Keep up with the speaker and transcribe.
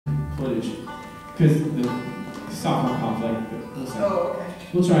footage. Because the sophomore conflict. Oh, okay.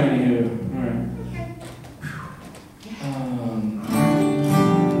 We'll try anywho. Alright.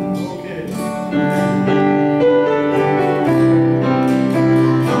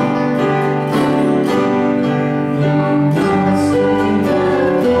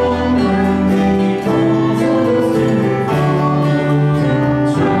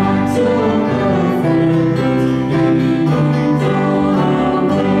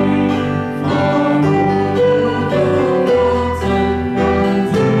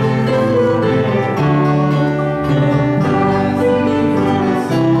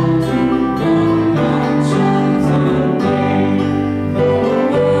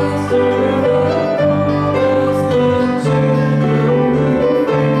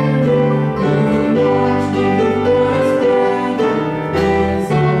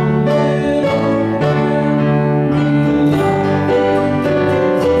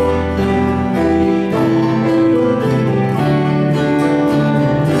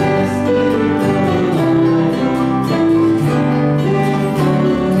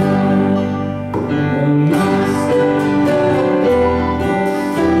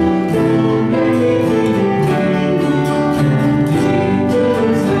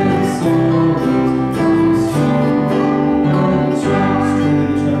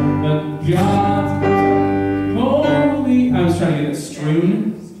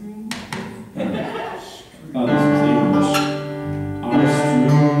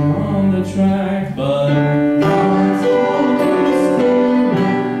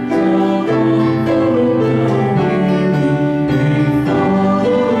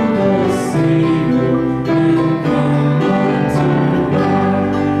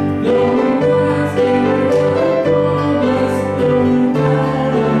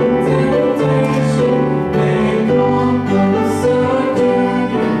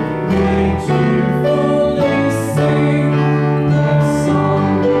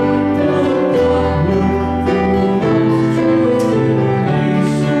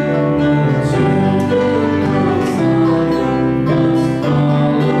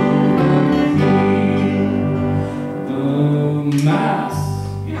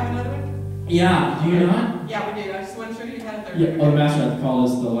 Yeah, do you not? Yeah, we do. I just wasn't sure you had a third. Yeah, oh, the master had to call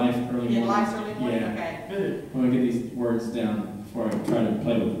this the life early morning. Yeah, life's early morning? Yeah. Okay. Good. I'm going to get these words down before I try to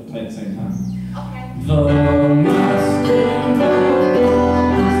play at the same time. Okay. The master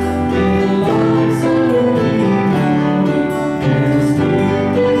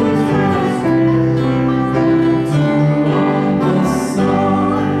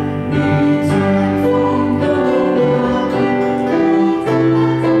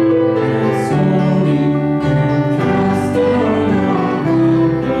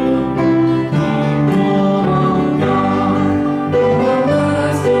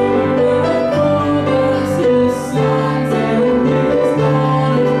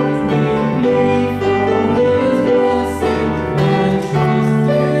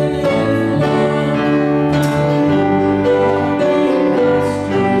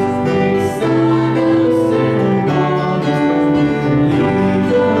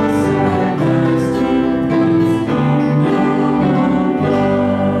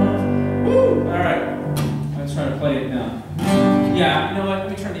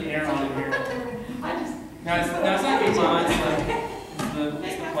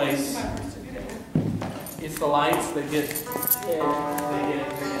It's the lights that get hot.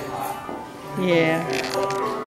 Yeah.